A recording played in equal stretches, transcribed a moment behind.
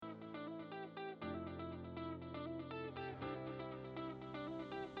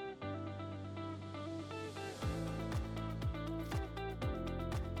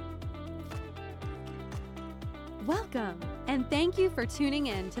Welcome, and thank you for tuning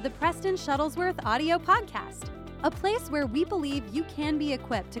in to the Preston Shuttlesworth audio podcast, a place where we believe you can be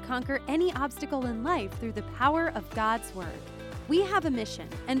equipped to conquer any obstacle in life through the power of God's Word. We have a mission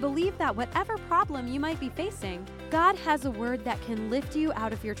and believe that whatever problem you might be facing, God has a word that can lift you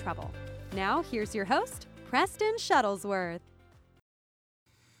out of your trouble. Now, here's your host, Preston Shuttlesworth.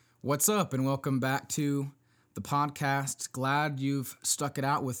 What's up, and welcome back to the podcast. Glad you've stuck it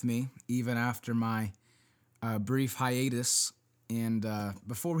out with me, even after my brief hiatus. And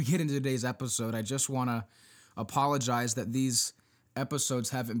before we get into today's episode, I just want to apologize that these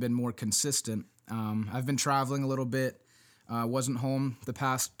episodes haven't been more consistent. I've been traveling a little bit, wasn't home the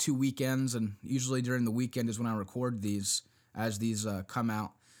past 2 weekends, and usually during the weekend is when I record these, as these come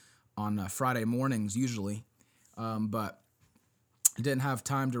out on Friday mornings usually. But I didn't have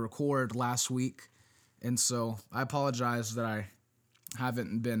time to record last week, and so I apologize that I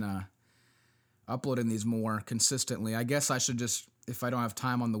haven't been uploading these more consistently. I guess I should just, if I don't have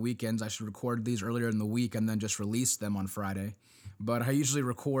time on the weekends, I should record these earlier in the week and then just release them on Friday. But I usually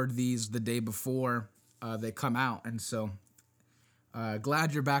record these the day before they come out, and so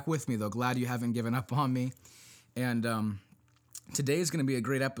glad you're back with me, though. Glad you haven't given up on me. And today is going to be a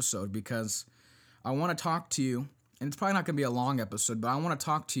great episode because I want to talk to you, and it's probably not going to be a long episode, but I want to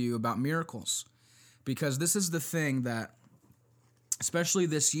talk to you about miracles, because this is the thing that, especially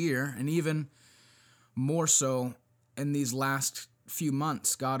this year, and even more so in these last few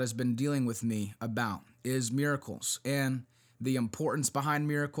months, God has been dealing with me about, is miracles and the importance behind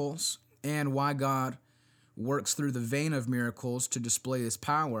miracles and why God works through the vein of miracles to display his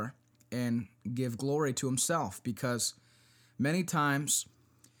power and give glory to himself. Because many times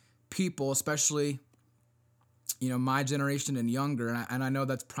people, especially my generation and younger, and I know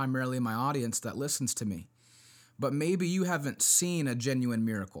that's primarily my audience that listens to me, but maybe you haven't seen a genuine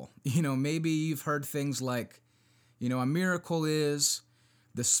miracle. Maybe you've heard things like, a miracle is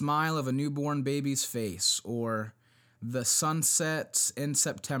the smile of a newborn baby's face, or the sunsets in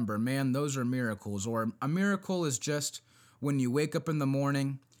September. Man, those are miracles. Or a miracle is just when you wake up in the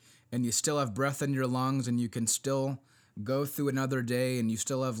morning and you still have breath in your lungs and you can still go through another day and you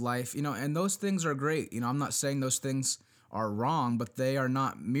still have life, and those things are great. I'm not saying those things are wrong, but they are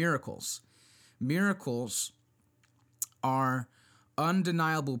not miracles. Miracles are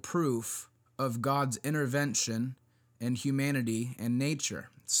undeniable proof of God's intervention in humanity and nature.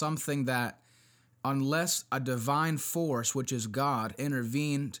 Something that, unless a divine force, which is God,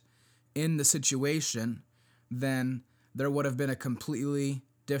 intervened in the situation, then there would have been a completely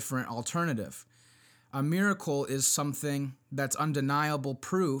different alternative. A miracle is something that's undeniable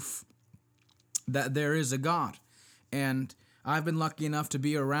proof that there is a God. And I've been lucky enough to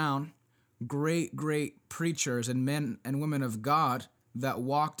be around great preachers and men and women of God that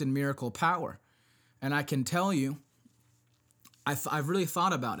walked in miracle power. And I can tell you, I've really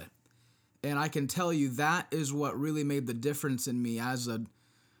thought about it. And I can tell you that is what really made the difference in me as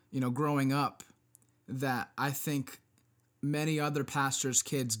growing up, that I think many other pastors'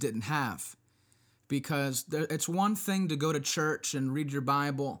 kids didn't have. Because it's one thing to go to church and read your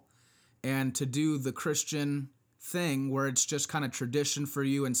Bible and to do the Christian thing where it's just kind of tradition for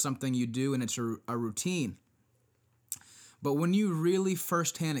you and something you do and it's a routine. But when you really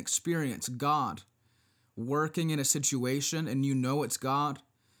firsthand experience God working in a situation and it's God,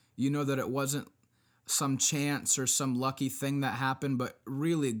 that it wasn't some chance or some lucky thing that happened, but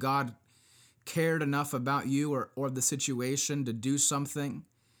really God cared enough about you or the situation to do something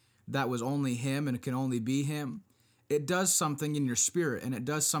that was only him and it can only be him, it does something in your spirit, and it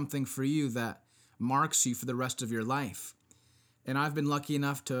does something for you that marks you for the rest of your life. And I've been lucky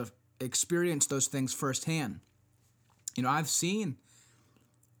enough to experience those things firsthand. I've seen,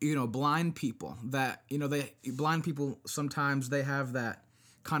 blind people that, blind people, sometimes they have that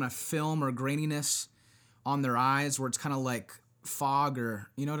kind of film or graininess on their eyes where it's kind of like fog,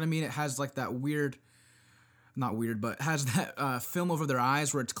 or, you know what I mean? It has like that has that film over their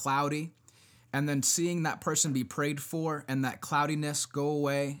eyes where it's cloudy, and then seeing that person be prayed for and that cloudiness go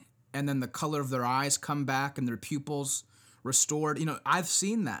away, and then the color of their eyes come back and their pupils restored. I've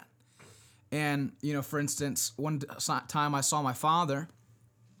seen that. And, for instance, one time I saw my father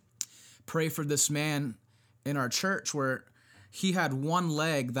pray for this man in our church where he had one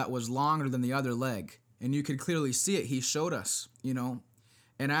leg that was longer than the other leg, and you could clearly see it. He showed us,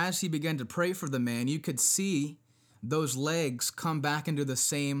 And as he began to pray for the man, you could see those legs come back into the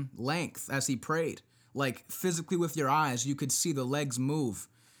same length as he prayed. Like physically with your eyes, you could see the legs move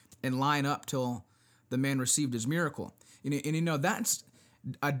and line up till the man received his miracle. That's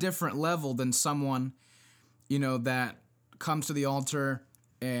a different level than someone, that comes to the altar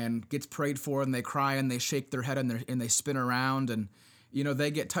and gets prayed for, and they cry and they shake their head and they spin around, and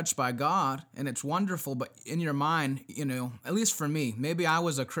they get touched by God, and it's wonderful. But in your mind, at least for me, maybe I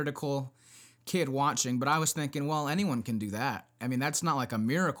was a critical kid watching, but I was thinking, well, anyone can do that. I mean, that's not like a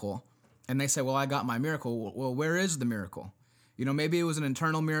miracle. And they say, well, I got my miracle. Well, where is the miracle? Maybe it was an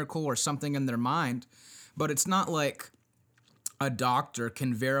internal miracle or something in their mind, but it's not like a doctor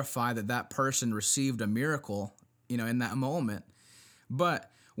can verify that that person received a miracle, in that moment.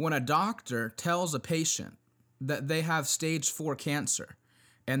 But when a doctor tells a patient that they have stage 4 cancer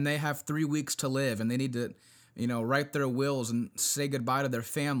and they have 3 weeks to live and they need to, write their wills and say goodbye to their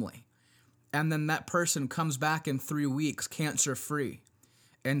family, and then that person comes back in 3 weeks cancer-free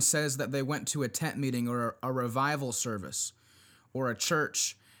and says that they went to a tent meeting or a revival service or a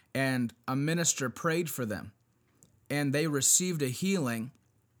church and a minister prayed for them and they received a healing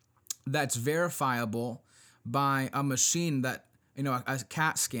that's verifiable by a machine that, a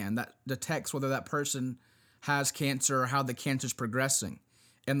CAT scan that detects whether that person has cancer or how the cancer is progressing.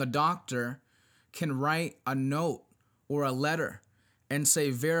 And the doctor can write a note or a letter and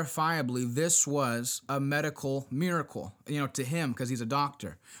say verifiably this was a medical miracle, to him because he's a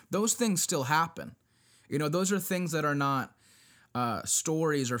doctor. Those things still happen. Those are things that are not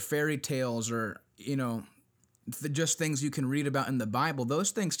stories or fairy tales or, just things you can read about in the Bible.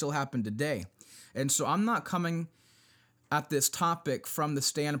 Those things still happen today. And so I'm not coming at this topic from the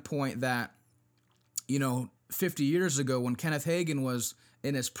standpoint that, 50 years ago when Kenneth Hagin was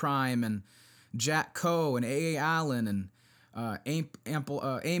in his prime and Jack Coe and A.A. Allen and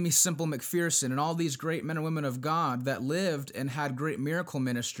Amy Semple McPherson and all these great men and women of God that lived and had great miracle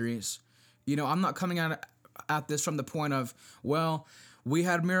ministries. I'm not coming at this from the point of, well, we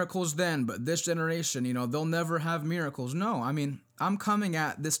had miracles then, but this generation, they'll never have miracles. No, I mean, I'm coming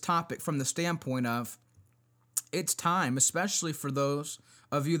at this topic from the standpoint of it's time, especially for those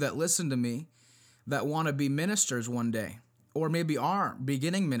of you that listen to me that want to be ministers one day, or maybe are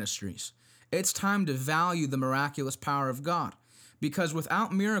beginning ministries. It's time to value the miraculous power of God, because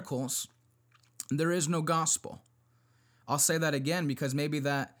without miracles, there is no gospel. I'll say that again because maybe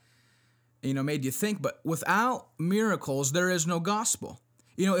that, made you think, but without miracles, there is no gospel.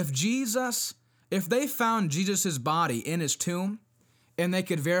 If they found Jesus's body in his tomb and they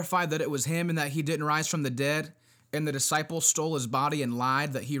could verify that it was him and that he didn't rise from the dead, and the disciples stole his body and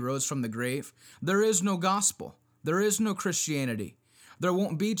lied that he rose from the grave, there is no gospel. There is no Christianity. There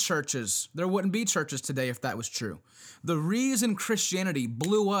won't be churches. There wouldn't be churches today if that was true. The reason Christianity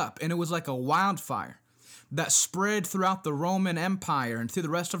blew up, and it was like a wildfire that spread throughout the Roman Empire and through the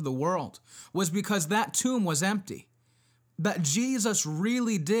rest of the world, was because that tomb was empty. That Jesus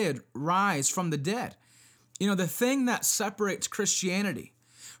really did rise from the dead. The thing that separates Christianity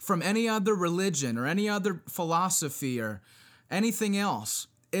from any other religion or any other philosophy or anything else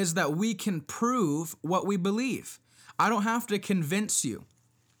is that we can prove what we believe. I don't have to convince you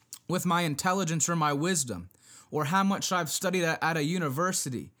with my intelligence or my wisdom or how much I've studied at a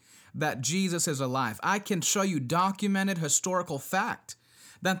university that Jesus is alive. I can show you documented historical fact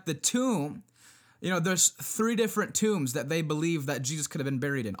that the tomb, there's 3 different tombs that they believe that Jesus could have been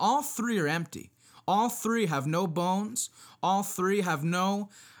buried in. All 3 are empty. All 3 have no bones. All 3 have no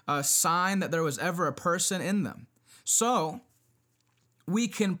sign that there was ever a person in them. So we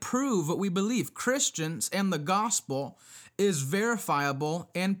can prove what we believe. Christians and the gospel is verifiable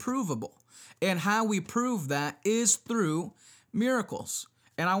and provable. And how we prove that is through miracles.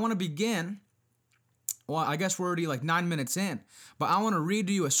 And I want to begin, well, I guess we're already like 9 minutes in, but I want to read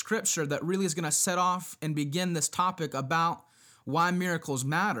to you a scripture that really is going to set off and begin this topic about why miracles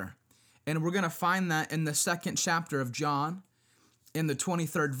matter. And we're going to find that in the 2nd chapter of John, in the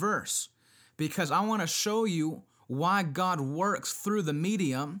 23rd verse, because I want to show you why God works through the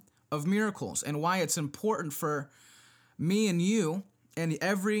medium of miracles and why it's important for me and you and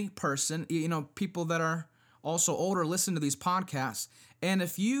every person, people that are also older, listen to these podcasts. And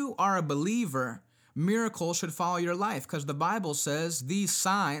if you are a believer, miracles should follow your life, because the Bible says these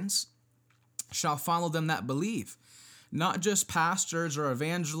signs shall follow them that believe. Not just pastors or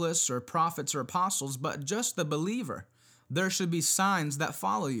evangelists or prophets or apostles, but just the believer. There should be signs that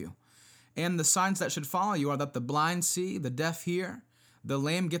follow you. And the signs that should follow you are that the blind see, the deaf hear, the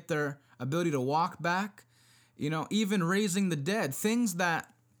lame get their ability to walk back, even raising the dead. Things that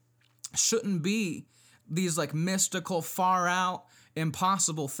shouldn't be these like mystical, far out,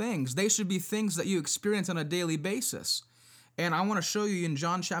 impossible things. They should be things that you experience on a daily basis. And I want to show you in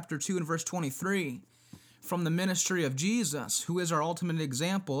John chapter 2 and verse 23 from the ministry of Jesus, who is our ultimate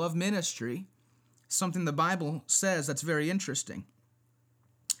example of ministry, something the Bible says that's very interesting.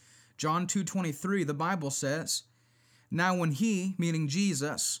 John 2:23, the Bible says, Now when he, meaning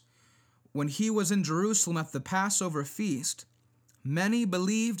Jesus, when he was in Jerusalem at the Passover feast, many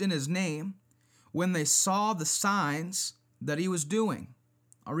believed in his name when they saw the signs that he was doing.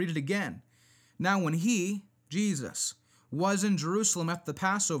 I'll read it again. Now when he, Jesus, was in Jerusalem at the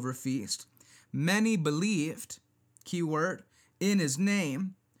Passover feast, many believed, keyword, in his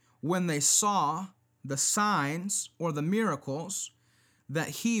name when they saw the signs or the miracles that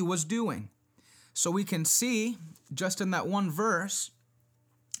he was doing. So we can see just in that one verse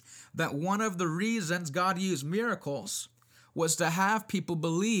that one of the reasons God used miracles was to have people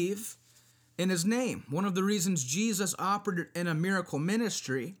believe in his name. One of the reasons Jesus operated in a miracle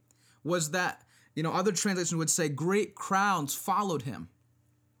ministry was that, other translations would say great crowds followed him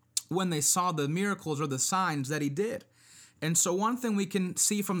when they saw the miracles or the signs that he did. And so one thing we can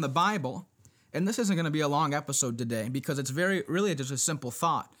see from the Bible, and this isn't going to be a long episode today because it's really just a simple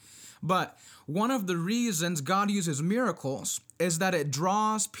thought, but one of the reasons God uses miracles is that it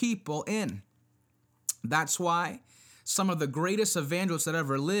draws people in. That's why some of the greatest evangelists that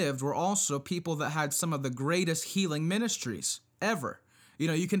ever lived were also people that had some of the greatest healing ministries ever.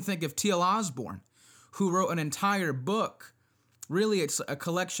 You can think of T.L. Osborne, who wrote an entire book. Really, it's a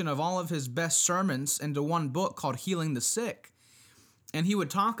collection of all of his best sermons into one book called Healing the Sick. And he would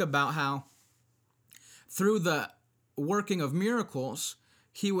talk about how through the working of miracles,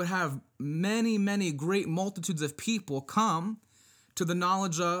 he would have many, many great multitudes of people come to the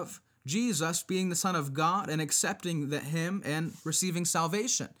knowledge of Jesus being the Son of God and accepting him and receiving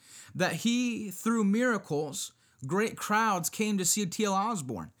salvation. That he, through miracles, great crowds came to see T.L.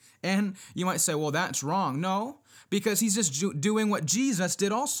 Osborne. And you might say, well, that's wrong. No, because he's just doing what Jesus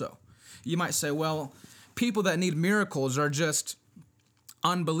did also. You might say, well, people that need miracles are just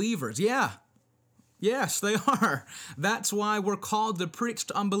unbelievers. Yeah. Yes, they are. That's why we're called to preach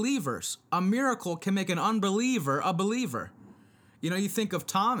to unbelievers. A miracle can make an unbeliever a believer. You think of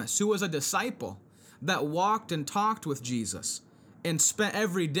Thomas, who was a disciple that walked and talked with Jesus and spent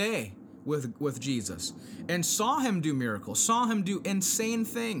every day with Jesus and saw him do miracles, saw him do insane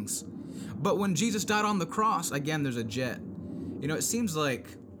things. But when Jesus died on the cross, again, there's a jet. It seems like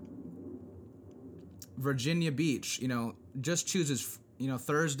Virginia Beach, just chooses,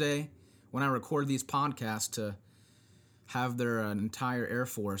 Thursday when I record these podcasts to have their entire Air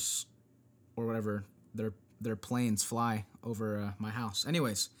Force or whatever, their planes fly over my house.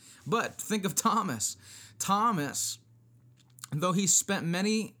 Anyways, but think of Thomas. Thomas, though he spent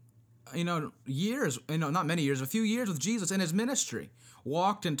many, years, not many years, a few years with Jesus in his ministry,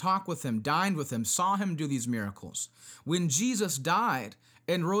 walked and talked with him, dined with him, saw him do these miracles. When Jesus died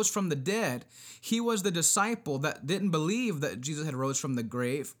and rose from the dead, he was the disciple that didn't believe that Jesus had rose from the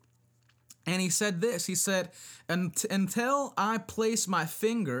grave. And he said this, he said, until I place my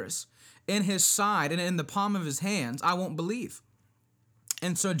fingers in his side and in the palm of his hands, I won't believe.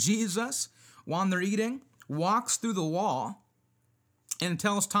 And so Jesus, while they're eating, walks through the wall and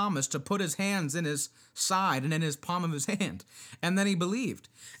tells Thomas to put his hands in his side and in his palm of his hand. And then he believed.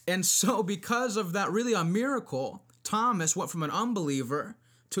 And so because of that, really a miracle, Thomas went from an unbeliever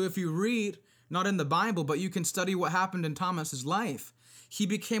to, if you read, not in the Bible, but you can study what happened in Thomas's life, he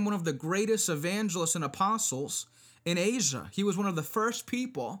became one of the greatest evangelists and apostles in Asia. He was one of the first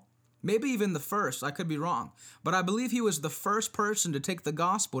people, maybe even the first, I could be wrong, but I believe he was the first person to take the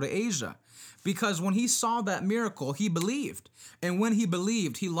gospel to Asia, because when he saw that miracle, he believed. And when he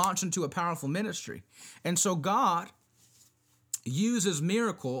believed, he launched into a powerful ministry. And so God uses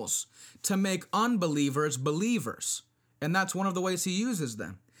miracles to make unbelievers believers. And that's one of the ways he uses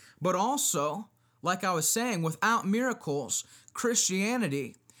them. But also, like I was saying, without miracles,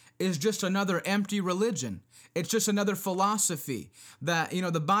 Christianity is just another empty religion. It's just another philosophy that,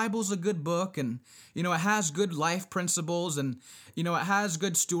 the Bible's a good book and, it has good life principles and, it has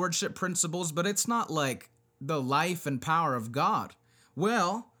good stewardship principles, but it's not like the life and power of God.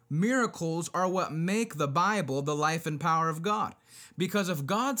 Well, miracles are what make the Bible the life and power of God. Because if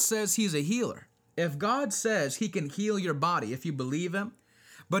God says he's a healer, if God says he can heal your body if you believe him,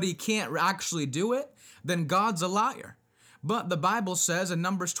 but he can't actually do it, then God's a liar. But the Bible says in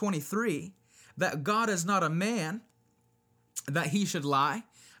Numbers 23 that God is not a man that he should lie,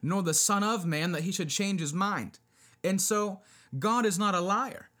 nor the son of man that he should change his mind. And so God is not a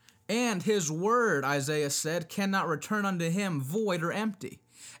liar. And his word, Isaiah said, cannot return unto him void or empty.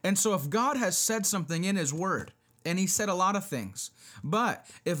 And so if God has said something in his word, and he said a lot of things, but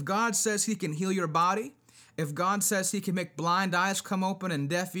if God says he can heal your body, if God says he can make blind eyes come open and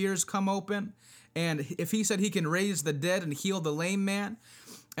deaf ears come open, and if he said he can raise the dead and heal the lame man,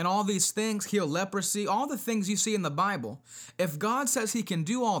 and all these things, heal leprosy, all the things you see in the Bible, if God says he can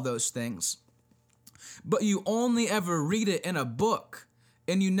do all those things, but you only ever read it in a book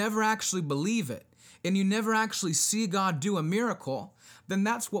and you never actually believe it and you never actually see God do a miracle, then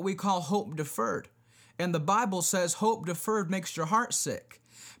that's what we call hope deferred. And the Bible says hope deferred makes your heart sick,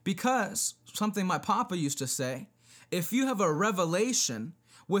 because something my papa used to say, if you have a revelation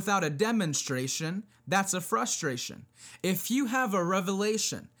without a demonstration, that's a frustration. If you have a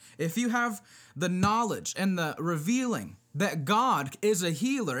revelation, if you have the knowledge and the revealing that God is a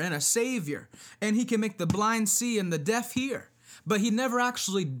healer and a savior, and he can make the blind see and the deaf hear, but he never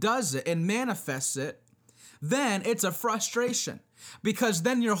actually does it and manifests it, then it's a frustration. Because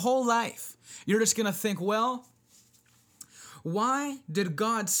then your whole life, you're just going to think, well, why did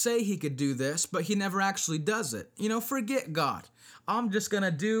God say he could do this, but he never actually does it? Forget God. I'm just going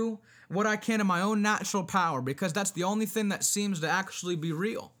to do what I can in my own natural power, because that's the only thing that seems to actually be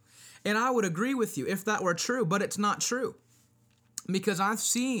real. And I would agree with you if that were true, but it's not true. Because I've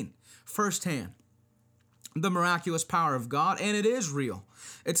seen firsthand the miraculous power of God, and it is real.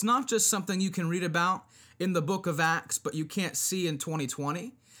 It's not just something you can read about in the book of Acts, but you can't see in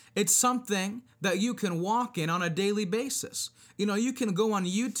 2020. It's something that you can walk in on a daily basis. You can go on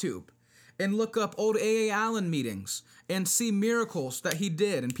YouTube and look up old A.A. Allen meetings and see miracles that he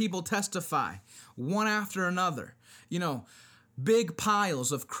did, and people testify one after another. Big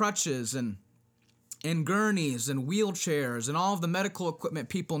piles of crutches and gurneys and wheelchairs and all of the medical equipment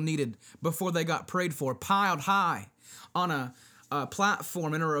people needed before they got prayed for, piled high on a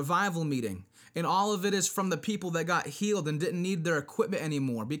platform in a revival meeting. And all of it is from the people that got healed and didn't need their equipment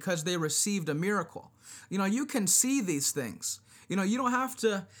anymore because they received a miracle. You can see these things. You don't have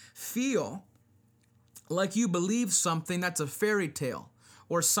to feel like you believe something that's a fairy tale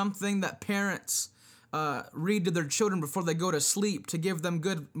or something that parents read to their children before they go to sleep to give them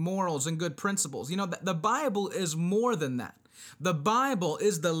good morals and good principles. The Bible is more than that. The Bible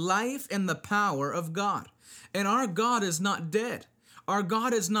is the life and the power of God. And our God is not dead. Our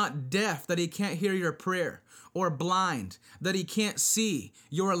God is not deaf that he can't hear your prayer, or blind that he can't see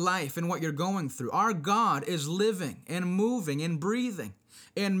your life and what you're going through. Our God is living and moving and breathing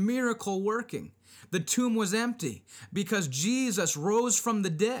and miracle working. The tomb was empty because Jesus rose from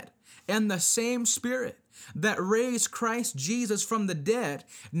the dead, and the same Spirit that raised Christ Jesus from the dead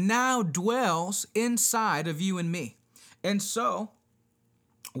now dwells inside of you and me. And so,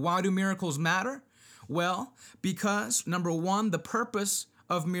 why do miracles matter? Well, because, number one, the purpose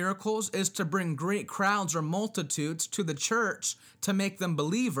of miracles is to bring great crowds or multitudes to the church to make them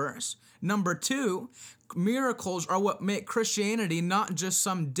believers. Number two, miracles are what make Christianity not just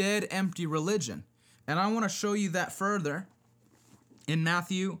some dead, empty religion. And I want to show you that further in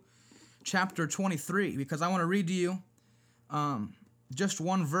Matthew chapter 23, because I want to read to you just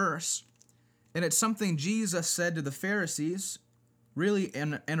one verse. And it's something Jesus said to the Pharisees, really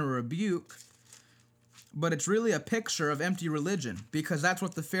in a rebuke. But it's really a picture of empty religion, because that's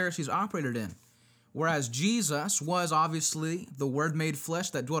what the Pharisees operated in. Whereas Jesus was obviously the Word made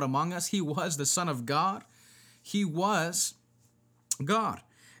flesh that dwelt among us. He was the Son of God. He was God.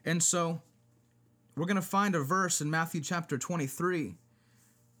 And so we're going to find a verse in Matthew chapter 23,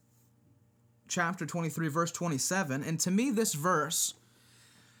 verse 27. And to me, this verse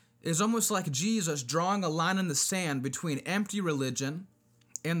is almost like Jesus drawing a line in the sand between empty religion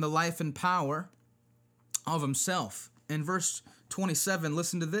and the life and power of himself. In verse 27,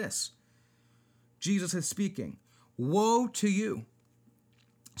 listen to this. Jesus is speaking. Woe to you,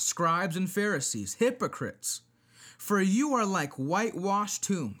 scribes and Pharisees, hypocrites, for you are like whitewashed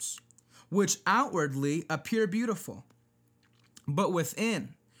tombs, which outwardly appear beautiful, but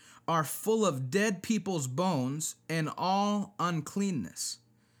within are full of dead people's bones and all uncleanness.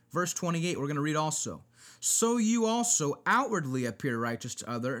 Verse 28, we're going to read also. So you also outwardly appear righteous to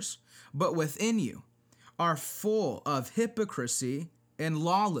others, but within you are full of hypocrisy and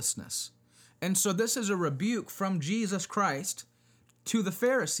lawlessness. And so this is a rebuke from Jesus Christ to the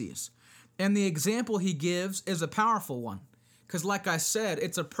Pharisees. And the example he gives is a powerful one. Because like I said,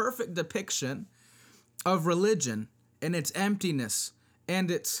 it's a perfect depiction of religion and its emptiness and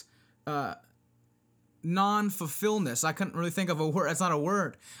its non-fulfillness. I couldn't really think of a word. That's not a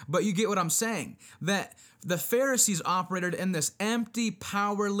word. But you get what I'm saying. That the Pharisees operated in this empty,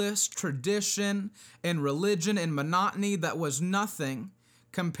 powerless tradition and religion and monotony that was nothing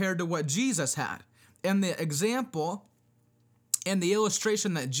compared to what Jesus had. And the example and the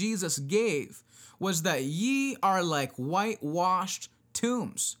illustration that Jesus gave was that ye are like whitewashed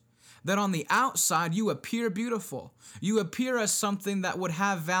tombs. That on the outside you appear beautiful. You appear as something that would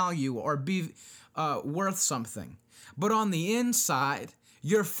have value or be worth something. But on the inside,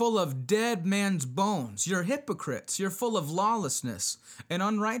 You're full of dead man's bones. You're hypocrites. You're full of lawlessness and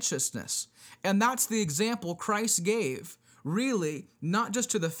unrighteousness. And that's the example Christ gave, really, not just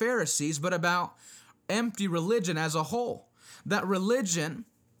to the Pharisees, but about empty religion as a whole. That religion,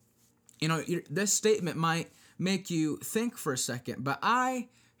 this statement might make you think for a second, but I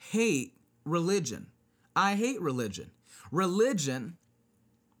hate religion. I hate religion. Religion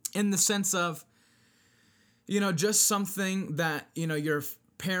in the sense of, just something that, your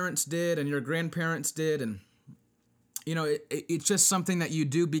parents did and your grandparents did. And, it's just something that you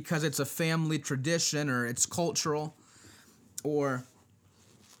do because it's a family tradition or it's cultural or,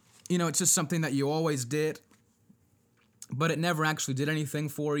 it's just something that you always did, but it never actually did anything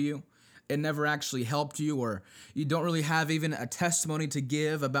for you. It never actually helped you, or you don't really have even a testimony to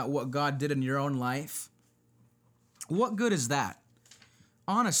give about what God did in your own life. What good is that?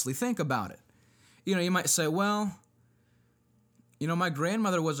 Honestly, think about it. You might say, well, my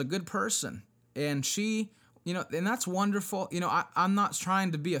grandmother was a good person and she, and that's wonderful. I'm not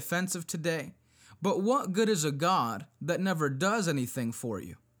trying to be offensive today, but what good is a God that never does anything for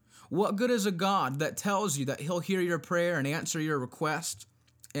you? What good is a God that tells you that he'll hear your prayer and answer your request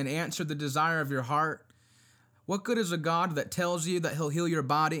and answer the desire of your heart? What good is a God that tells you that he'll heal your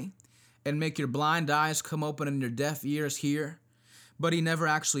body and make your blind eyes come open and your deaf ears hear, but he never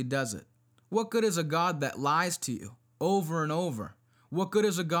actually does it? What good is a God that lies to you over and over? What good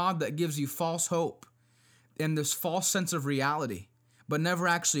is a God that gives you false hope and this false sense of reality, but never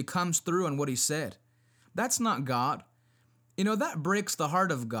actually comes through on what he said? That's not God. That breaks the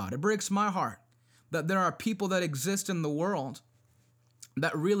heart of God. It breaks my heart that there are people that exist in the world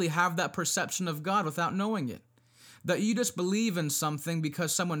that really have that perception of God without knowing it. That you just believe in something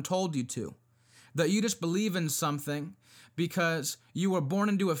because someone told you to. That you just believe in something because you were born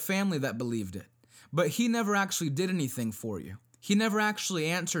into a family that believed it. But he never actually did anything for you. He never actually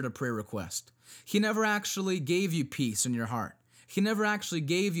answered a prayer request. He never actually gave you peace in your heart. He never actually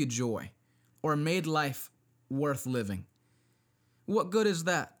gave you joy or made life worth living. What good is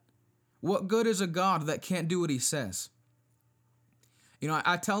that? What good is a God that can't do what he says?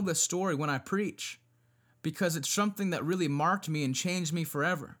 I tell this story when I preach because it's something that really marked me and changed me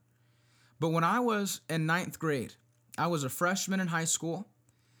forever. But when I was in 9th grade, I was a freshman in high school,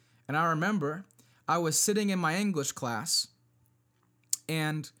 and I remember I was sitting in my English class,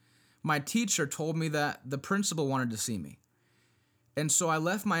 and my teacher told me that the principal wanted to see me. And so I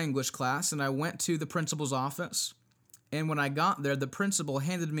left my English class, and I went to the principal's office, and when I got there, the principal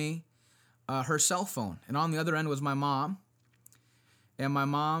handed me her cell phone, and on the other end was my mom. And my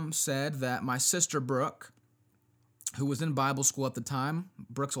mom said that my sister Brooke, who was in Bible school at the time,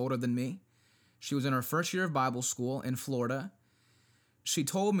 Brooke's older than me, she was in her first year of Bible school in Florida. She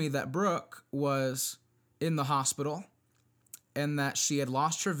told me that Brooke was in the hospital and that she had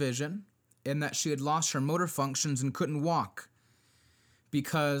lost her vision and that she had lost her motor functions and couldn't walk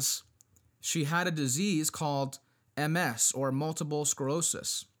because she had a disease called MS, or multiple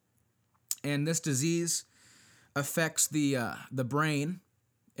sclerosis. And this disease affects the brain,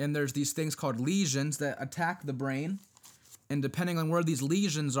 and there's these things called lesions that attack the brain. And depending on where these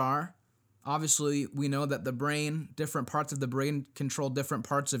lesions are, obviously we know that the brain, different parts of the brain control different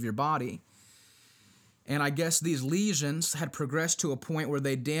parts of your body. And I guess these lesions had progressed to a point where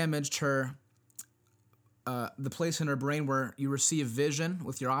they damaged her, the place in her brain where you receive vision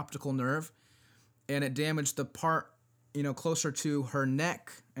with your optical nerve, and it damaged the part, closer to her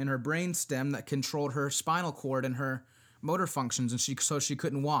neck and her brain stem that controlled her spinal cord and her motor functions, and so she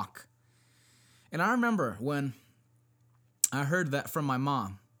couldn't walk. And I remember when I heard that from my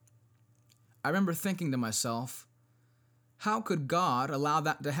mom, I remember thinking to myself, how could God allow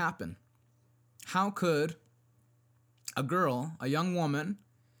that to happen? How could a girl, a young woman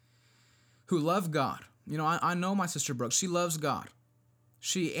who loved God, I know my sister Brooke, she loves God.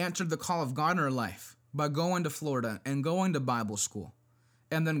 She answered the call of God in her life by going to Florida and going to Bible school.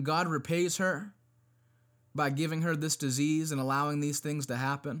 And then God repays her by giving her this disease and allowing these things to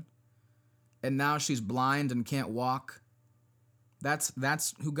happen. And now she's blind and can't walk. That's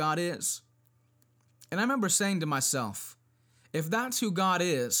who God is. And I remember saying to myself, if that's who God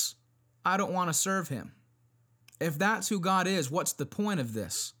is, I don't want to serve him. If that's who God is, what's the point of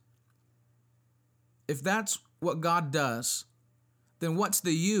this? If that's what God does, then what's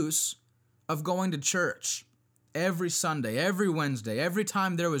the use of going to church every Sunday, every Wednesday, every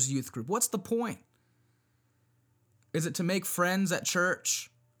time there was youth group? What's the point? Is it to make friends at church?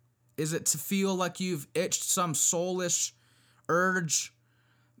 Is it to feel like you've itched some soulish urge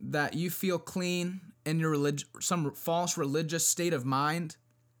that you feel clean in your some false religious state of mind?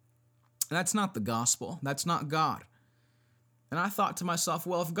 That's not the gospel. That's not God. And I thought to myself,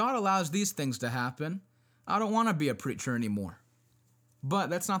 well, if God allows these things to happen, I don't want to be a preacher anymore. But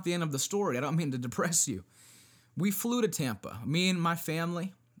that's not the end of the story. I don't mean to depress you. We flew to Tampa, me and my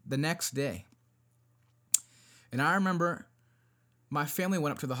family, the next day. And I remember my family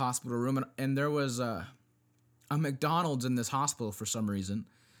went up to the hospital room, and there was a McDonald's in this hospital for some reason.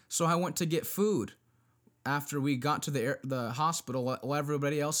 So I went to get food after we got to the hospital, while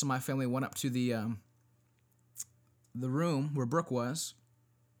everybody else in my family went up to the room where Brooke was.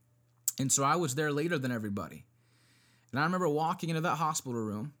 And so I was there later than everybody. And I remember walking into that hospital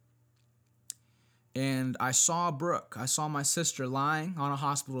room, and I saw Brooke. I saw my sister lying on a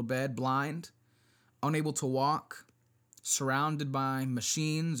hospital bed, blind, unable to walk, surrounded by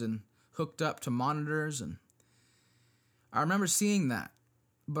machines and hooked up to monitors. And I remember seeing that.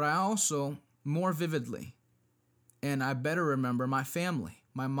 But I also, more vividly, and I better remember my family,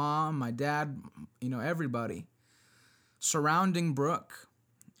 my mom, my dad, everybody, surrounding Brooke,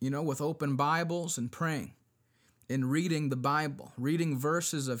 with open Bibles and praying and reading the Bible, reading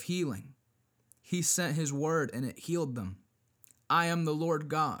verses of healing. He sent his word and it healed them. I am the Lord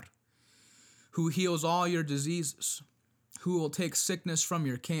God, who heals all your diseases, who will take sickness from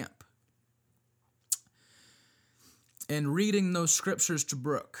your camp. And reading those scriptures to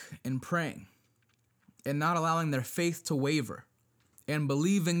Brooke and praying and not allowing their faith to waver and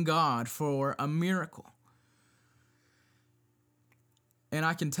believing God for a miracle. And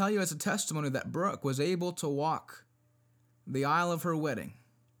I can tell you as a testimony that Brooke was able to walk the aisle of her wedding,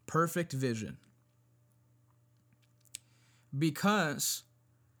 perfect vision. Because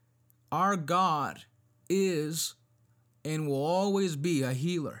our God is and will always be a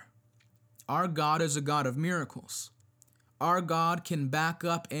healer. Our God is a God of miracles. Our God can back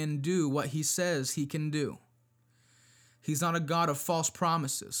up and do what he says he can do. He's not a God of false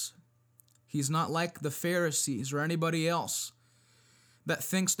promises. He's not like the Pharisees or anybody else that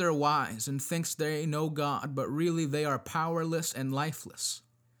thinks they're wise and thinks they know God, but really they are powerless and lifeless.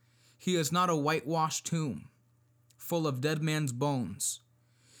 He is not a whitewashed tomb full of dead man's bones.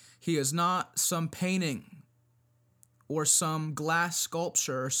 He is not some painting or some glass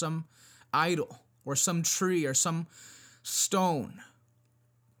sculpture or some idol or some tree or some stone.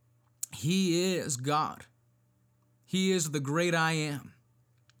 He is God. He is the great I am.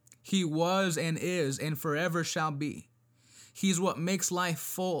 He was and is and forever shall be. He's what makes life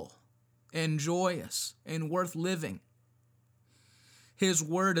full and joyous and worth living. His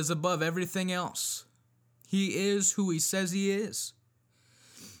word is above everything else. He is who he says he is.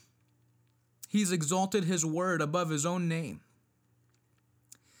 He's exalted his word above his own name.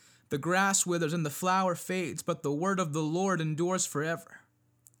 The grass withers and the flower fades, but the word of the Lord endures forever.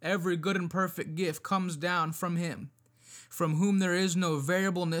 Every good and perfect gift comes down from him, from whom there is no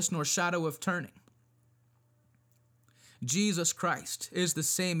variableness nor shadow of turning. Jesus Christ is the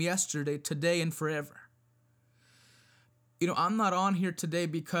same yesterday, today, and forever. I'm not on here today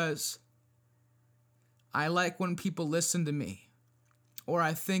because I like when people listen to me, or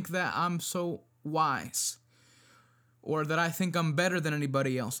I think that I'm so wise, or that I think I'm better than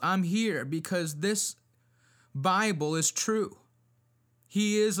anybody else. I'm here because this Bible is true.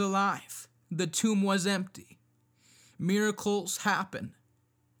 He is alive. The tomb was empty. Miracles happen.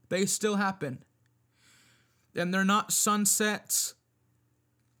 They still happen. And they're not sunsets.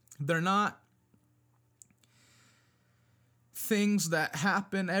 They're not things that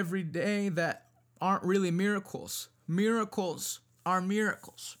happen every day that aren't really miracles. Miracles are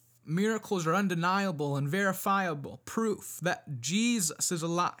miracles. Miracles are undeniable and verifiable proof that Jesus is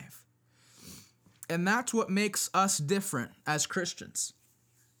alive. And that's what makes us different as Christians.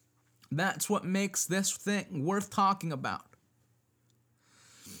 That's what makes this thing worth talking about.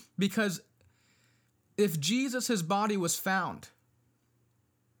 Because if Jesus' body was found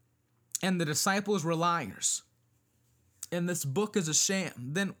and the disciples were liars and this book is a sham,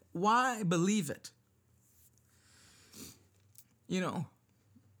 then why believe it?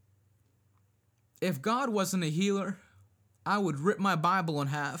 If God wasn't a healer, I would rip my Bible in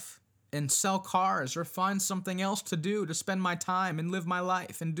half and sell cars or find something else to do to spend my time and live my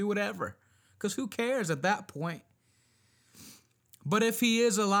life and do whatever. Because who cares at that point? But if he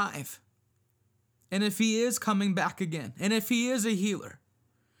is alive, and if he is coming back again, and if he is a healer,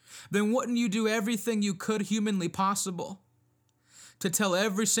 then wouldn't you do everything you could humanly possible to tell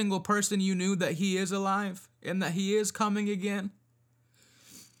every single person you knew that he is alive and that he is coming again?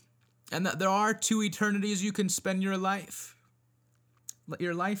 And that there are 2 eternities you can spend your life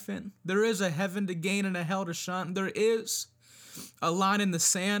in. There is a heaven to gain and a hell to shun. There is a line in the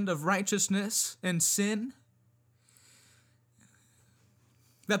sand of righteousness and sin.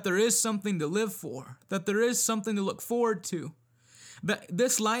 That there is something to live for. That there is something to look forward to. that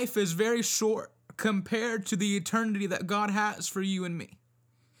this life is very short compared to the eternity that God has for you and me.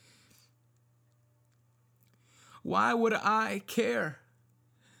 Why would I care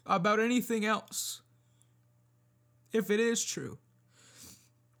about anything else if it is true?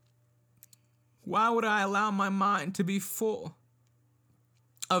 Why would I allow my mind to be full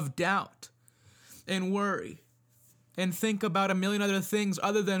of doubt and worry and think about a million other things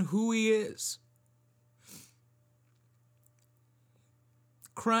other than who He is?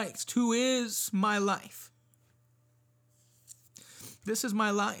 Christ, who is my life. This is my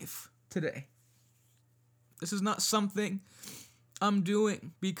life today. This is not something I'm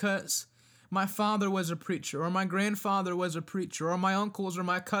doing because my father was a preacher, or my grandfather was a preacher, or my uncles or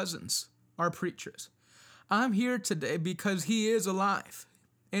my cousins are preachers. I'm here today because He is alive,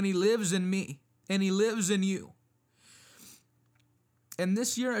 and He lives in me, and He lives in you. And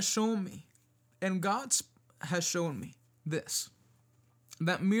this year has shown me, and God has shown me this,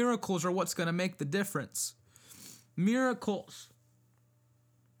 that miracles are what's going to make the difference. Miracles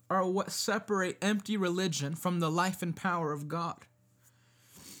are what separate empty religion from the life and power of God.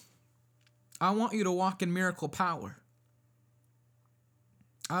 I want you to walk in miracle power.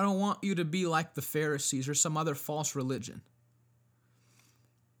 I don't want you to be like the Pharisees or some other false religion,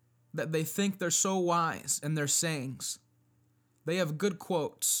 that they think they're so wise in their sayings. They have good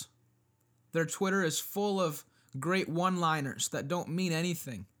quotes. Their Twitter is full of great one-liners that don't mean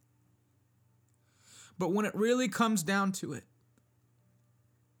anything. But when it really comes down to it,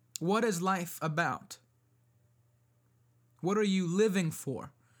 what is life about? What are you living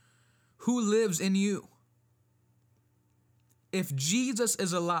for? Who lives in you? If Jesus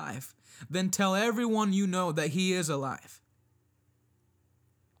is alive, then tell everyone you know that He is alive.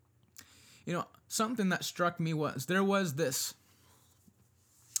 You know, something that struck me was there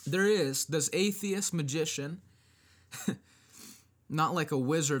is this atheist magician, not like a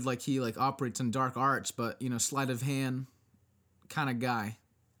wizard, like he operates in dark arts, but sleight of hand kind of guy,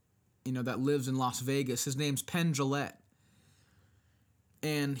 that lives in Las Vegas. His name's Penn Jillette.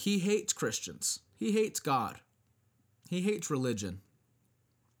 And he hates Christians. He hates God. He hates religion.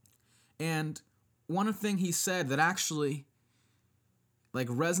 And one thing he said that actually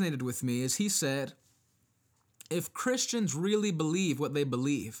resonated with me is he said, if Christians really believe what they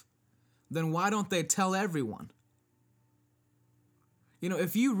believe, then why don't they tell everyone?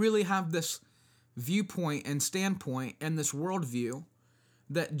 If you really have this viewpoint and standpoint and this worldview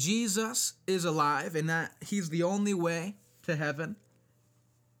that Jesus is alive and that He's the only way to heaven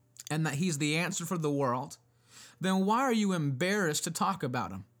and that He's the answer for the world, then why are you embarrassed to talk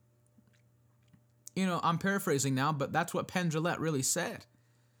about Him? I'm paraphrasing now, but that's what Penn Jillette really said.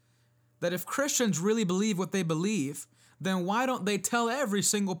 That if Christians really believe what they believe, then why don't they tell every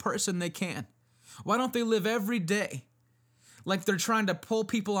single person they can? Why don't they live every day like they're trying to pull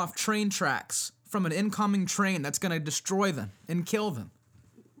people off train tracks from an incoming train that's going to destroy them and kill them?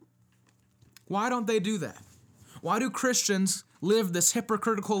 Why don't they do that? Why do Christians live this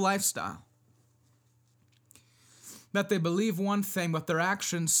hypocritical lifestyle? That they believe one thing, but their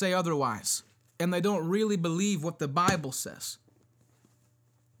actions say otherwise, and they don't really believe what the Bible says.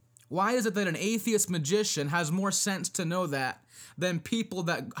 Why is it that an atheist magician has more sense to know that than people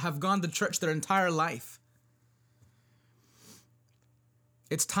that have gone to church their entire life?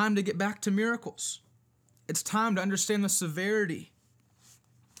 It's time to get back to miracles. It's time to understand the severity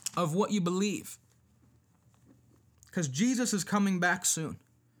of what you believe. Because Jesus is coming back soon.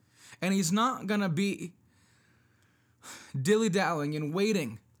 And He's not going to be dilly-dallying and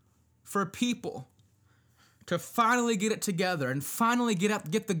waiting for people to finally get it together and finally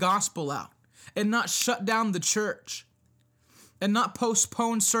get the gospel out and not shut down the church and not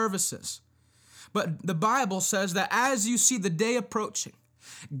postpone services. But the Bible says that as you see the day approaching,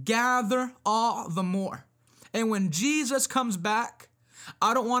 gather all the more. And when Jesus comes back,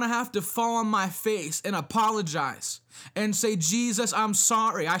 I don't want to have to fall on my face and apologize and say, Jesus, I'm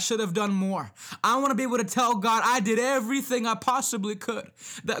sorry. I should have done more. I want to be able to tell God I did everything I possibly could.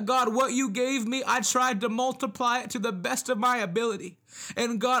 That God, what you gave me, I tried to multiply it to the best of my ability.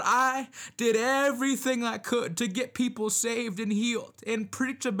 And God, I did everything I could to get people saved and healed and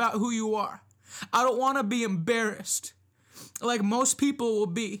preach about who you are. I don't want to be embarrassed like most people will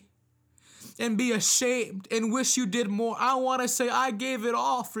be and be ashamed and wish you did more. I want to say I gave it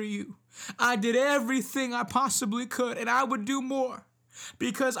all for you. I did everything I possibly could, and I would do more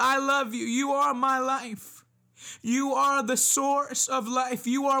because I love you. You are my life. You are the source of life.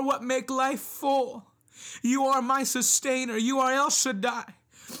 You are what makes life full. You are my sustainer. You are El Shaddai.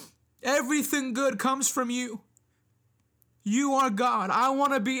 Everything good comes from you. You are God. I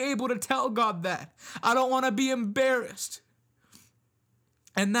want to be able to tell God that. I don't want to be embarrassed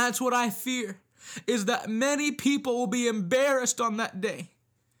And that's what I fear, is that many people will be embarrassed on that day.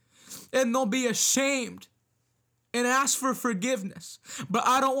 And they'll be ashamed and ask for forgiveness. But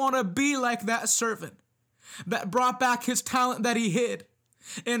I don't want to be like that servant that brought back his talent that he hid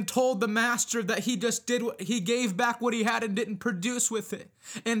and told the master that he just did what he gave back what he had and didn't produce with it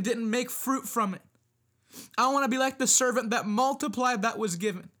and didn't make fruit from it. I want to be like the servant that multiplied that was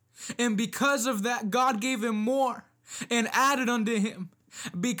given. And because of that, God gave him more and added unto him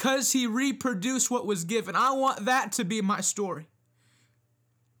because he reproduced what was given. I want that to be my story.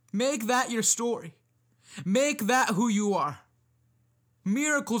 Make that your story. Make that who you are.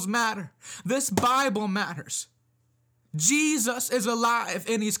 Miracles matter. This Bible matters. Jesus is alive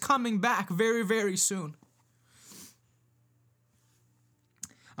and he's coming back very, very soon.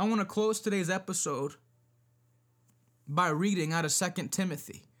 I want to close today's episode by reading out of 2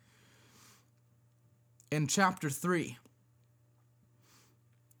 Timothy in chapter 3.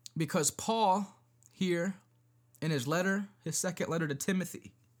 Because Paul here in his letter, his second letter to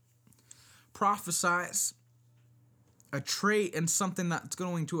Timothy, prophesies a trait and something that's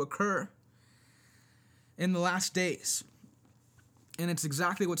going to occur in the last days. And it's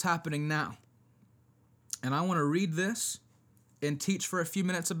exactly what's happening now. And I want to read this and teach for a few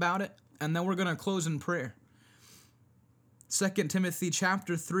minutes about it, and then we're going to close in prayer. 2 Timothy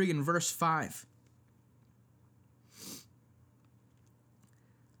chapter 3 and verse 5.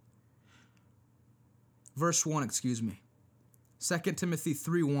 Verse 1, 2 Timothy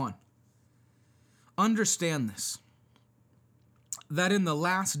 3:1. Understand this, that in the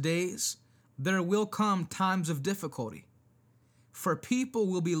last days there will come times of difficulty, for people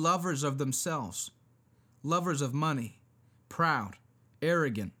will be lovers of themselves, lovers of money, proud,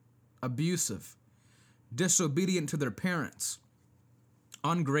 arrogant, abusive, disobedient to their parents,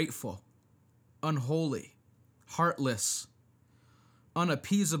 ungrateful, unholy, heartless,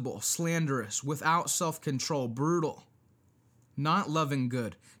 unappeasable, slanderous, without self-control, brutal, not loving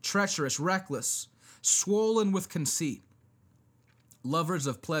good, treacherous, reckless, swollen with conceit, lovers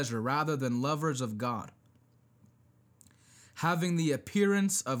of pleasure rather than lovers of God, having the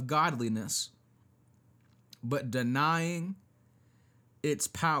appearance of godliness, but denying its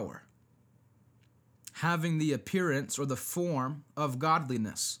power. Having the appearance or the form of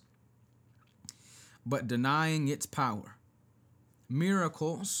godliness, but denying its power.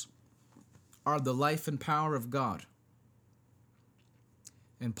 Miracles are the life and power of God.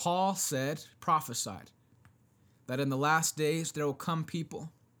 And Paul prophesied, that in the last days there will come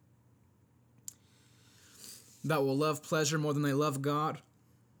people that will love pleasure more than they love God,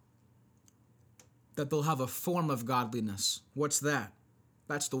 that they'll have a form of godliness. What's that?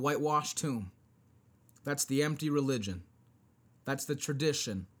 That's the whitewashed tomb. That's the empty religion. That's the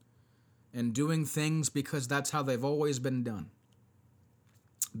tradition and doing things because that's how they've always been done.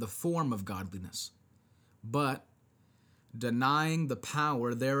 The form of godliness, but denying the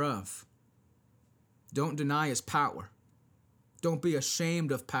power thereof. Don't deny his power. Don't be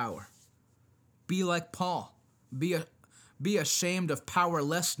ashamed of power. Be like Paul. Be ashamed of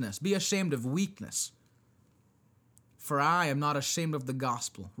powerlessness. Be ashamed of weakness. For I am not ashamed of the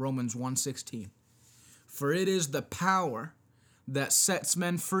gospel. Romans 1:16. For it is the power that sets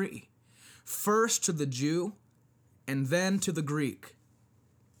men free, first to the Jew and then to the Greek.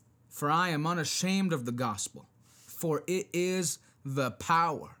 For I am unashamed of the gospel, for it is the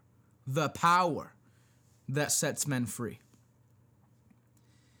power that sets men free.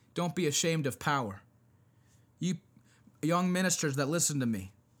 Don't be ashamed of power. You young ministers that listen to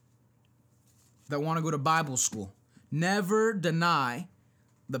me, that want to go to Bible school, never deny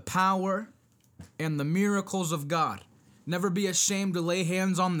the power and the miracles of God. Never be ashamed to lay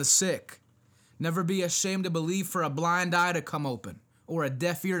hands on the sick. Never be ashamed to believe for a blind eye to come open or a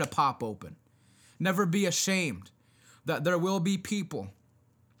deaf ear to pop open. Never be ashamed that there will be people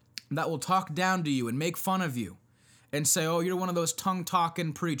that will talk down to you and make fun of you and say, oh, you're one of those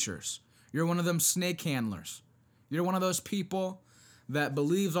tongue-talking preachers. You're one of them snake handlers. You're one of those people that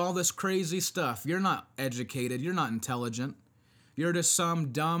believes all this crazy stuff. You're not educated. You're not intelligent. You're just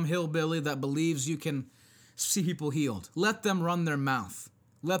some dumb hillbilly that believes you can see people healed. Let them run their mouth.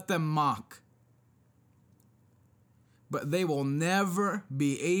 Let them mock. But they will never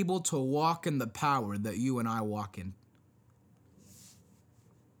be able to walk in the power that you and I walk in.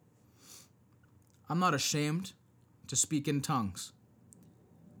 I'm not ashamed to speak in tongues.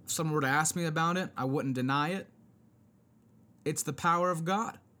 If someone were to ask me about it, I wouldn't deny it. It's the power of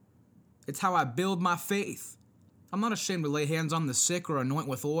God. It's how I build my faith. I'm not ashamed to lay hands on the sick or anoint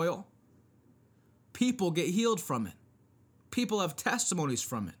with oil. People get healed from it. People have testimonies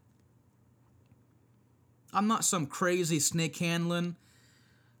from it. I'm not some crazy snake handling,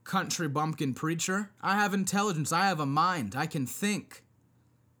 country bumpkin preacher. I have intelligence. I have a mind. I can think.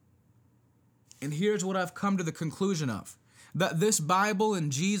 And here's what I've come to the conclusion of. That this Bible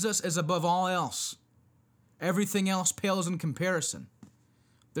and Jesus is above all else. Everything else pales in comparison.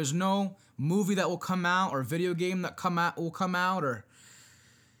 There's no movie that will come out or video game that will come out or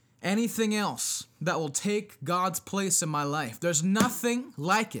anything else that will take God's place in my life. There's nothing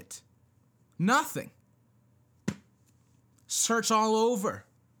like it. Nothing. Search all over.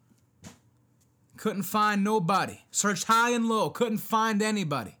 Couldn't find nobody. Searched high and low. Couldn't find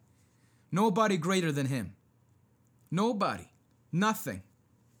anybody. Nobody greater than him. Nobody. Nothing.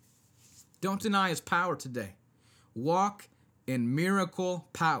 Don't deny his power today. Walk in miracle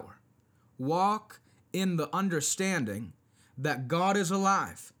power. Walk in the understanding that God is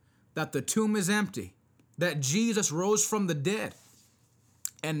alive, that the tomb is empty, that Jesus rose from the dead,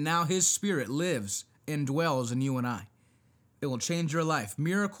 and now his spirit lives and dwells in you and I. It will change your life.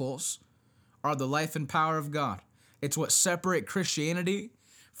 Miracles are the life and power of God. It's what separates Christianity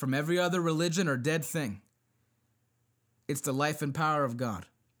from every other religion or dead thing. It's the life and power of God.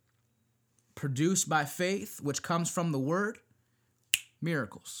 Produced by faith, which comes from the word,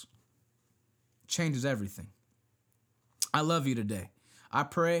 miracles. Changes everything. I love you today. I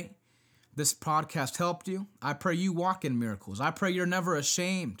pray this podcast helped you. I pray you walk in miracles. I pray you're never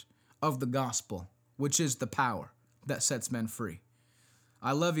ashamed of the gospel, which is the power that sets men free.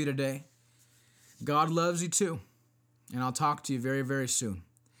 I love you today. God loves you too. And I'll talk to you very, very soon.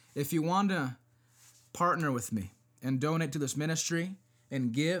 If you want to partner with me and donate to this ministry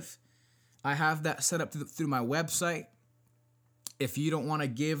and give, I have that set up through my website. If you don't want to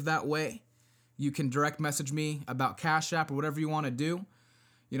give that way, you can direct message me about Cash App or whatever you want to do.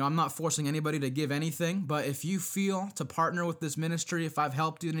 You know, I'm not forcing anybody to give anything, but if you feel to partner with this ministry, if I've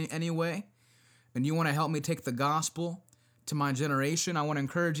helped you in any way, and you want to help me take the gospel to my generation, I want to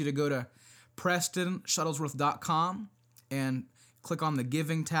encourage you to go to PrestonShuttlesworth.com and click on the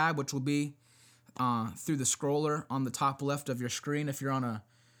giving tab, which will be through the scroller on the top left of your screen if you're on a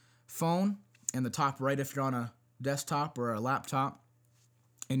phone, and the top right if you're on a desktop or a laptop,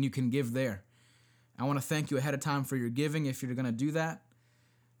 and you can give there. I want to thank you ahead of time for your giving if you're going to do that.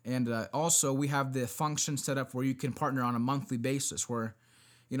 And also, we have the function set up where you can partner on a monthly basis where,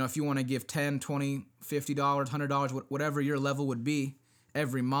 you know, if you want to give $10, $20, $50, $100, whatever your level would be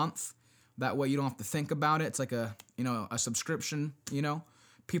every month, that way you don't have to think about it. It's like a subscription, you know.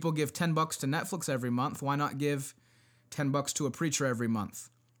 People give $10 to Netflix every month. Why not give $10 to a preacher every month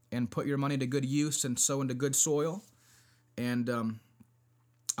and put your money to good use and sow into good soil? And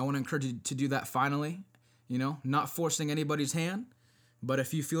I want to encourage you to do that finally, you know, not forcing anybody's hand. But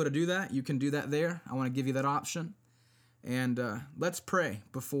if you feel to do that, you can do that there. I want to give you that option. And let's pray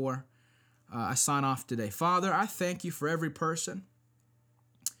before I sign off today. Father, I thank you for every person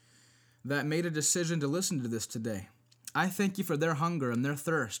that made a decision to listen to this today. I thank you for their hunger and their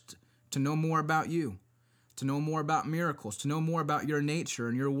thirst to know more about you, to know more about miracles, to know more about your nature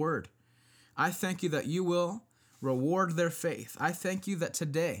and your word. I thank you that you will reward their faith. I thank you that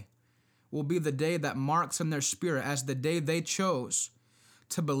today will be the day that marks in their spirit as the day they chose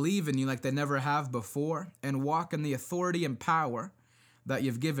to believe in you like they never have before and walk in the authority and power that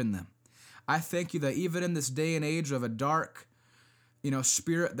you've given them. I thank you that even in this day and age of a dark,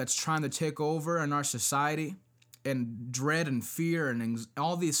 spirit that's trying to take over in our society, and dread and fear and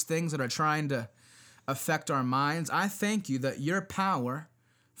all these things that are trying to affect our minds, I thank you that your power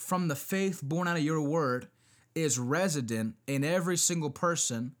from the faith born out of your word is resident in every single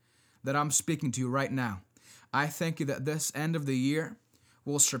person that I'm speaking to right now. I thank you that this end of the year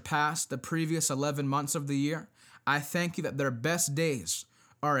will surpass the previous 11 months of the year. I thank you that their best days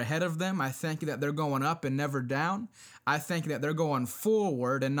are ahead of them. I thank you that they're going up and never down. I thank you that they're going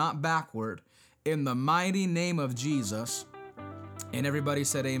forward and not backward. In the mighty name of Jesus. And everybody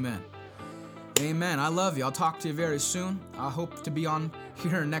said amen. Amen. I love you. I'll talk to you very soon. I hope to be on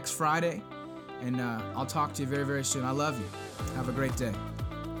here next Friday. And I'll talk to you very, very soon. I love you. Have a great day.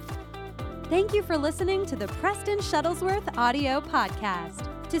 Thank you for listening to the Preston Shuttlesworth audio podcast.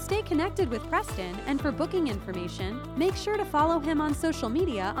 To stay connected with Preston and for booking information, make sure to follow him on social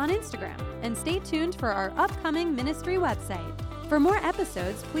media on Instagram and stay tuned for our upcoming ministry website. For more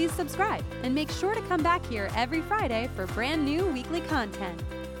episodes, please subscribe and make sure to come back here every Friday for brand new weekly content.